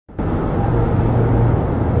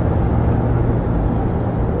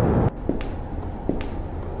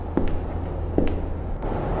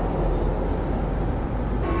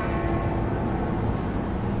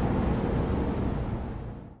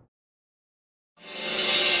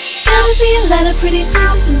Gotta be a lot of pretty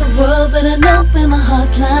places in the world, but I know where my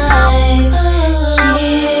heart lies.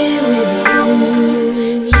 Here with you,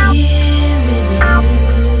 here with you.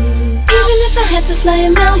 Even if I had to fly a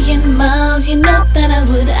million miles, you know that I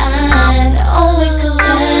would. I'd always come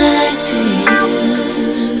back to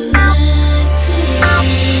you, back to you.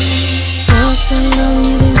 For so long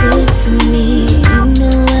you've been good to me. You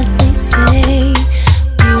know what they say,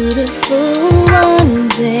 beautiful one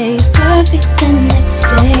day, perfect the next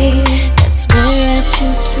day. That's where I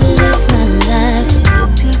choose to live my life, with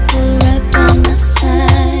good people right by my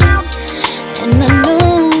side. And I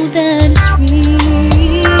know that it's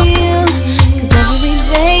real, 'cause every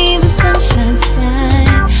day the sun shines bright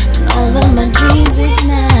and all of my dreams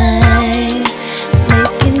ignite,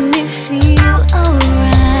 making me feel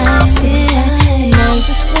alright, yeah. And as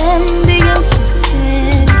the sun begins to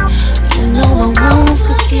set, you know I won't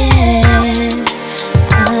forget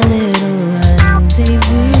our little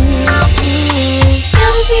rendezvous.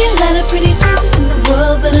 Gotta be a lot of pretty places in the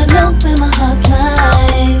world, but I know where my heart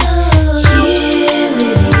lies. Here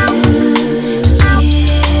with you,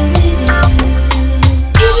 here with you.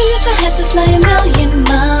 Even if I had to fly a million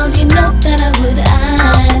miles, you know that I would.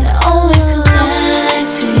 I'd always come back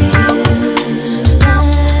to you,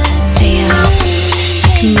 back to you. I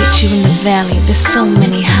can meet you in the valley. There's so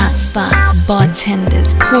many hot spots,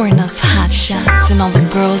 bartenders pouring us hot shots, and all the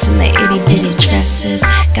girls in their itty bitty dresses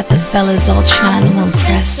got the fellas all trying to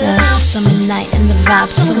impress us. Summer night and the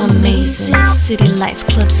vibe's so amazing. City lights,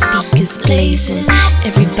 club speakers blazing.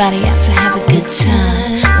 Everybody out to have a good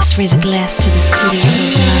time. Let's raise a glass to the city of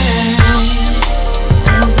mine.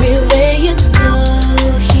 Everywhere you go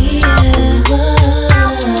here,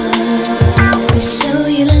 we show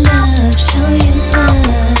you love, show you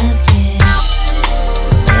love, yeah.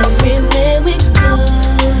 Everywhere we go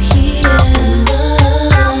here,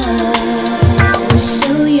 we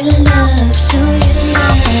show you love, show you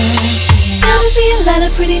love, yeah. Gotta be a lot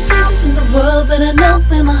of pretty places in the world, but I know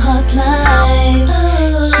where my heart lies.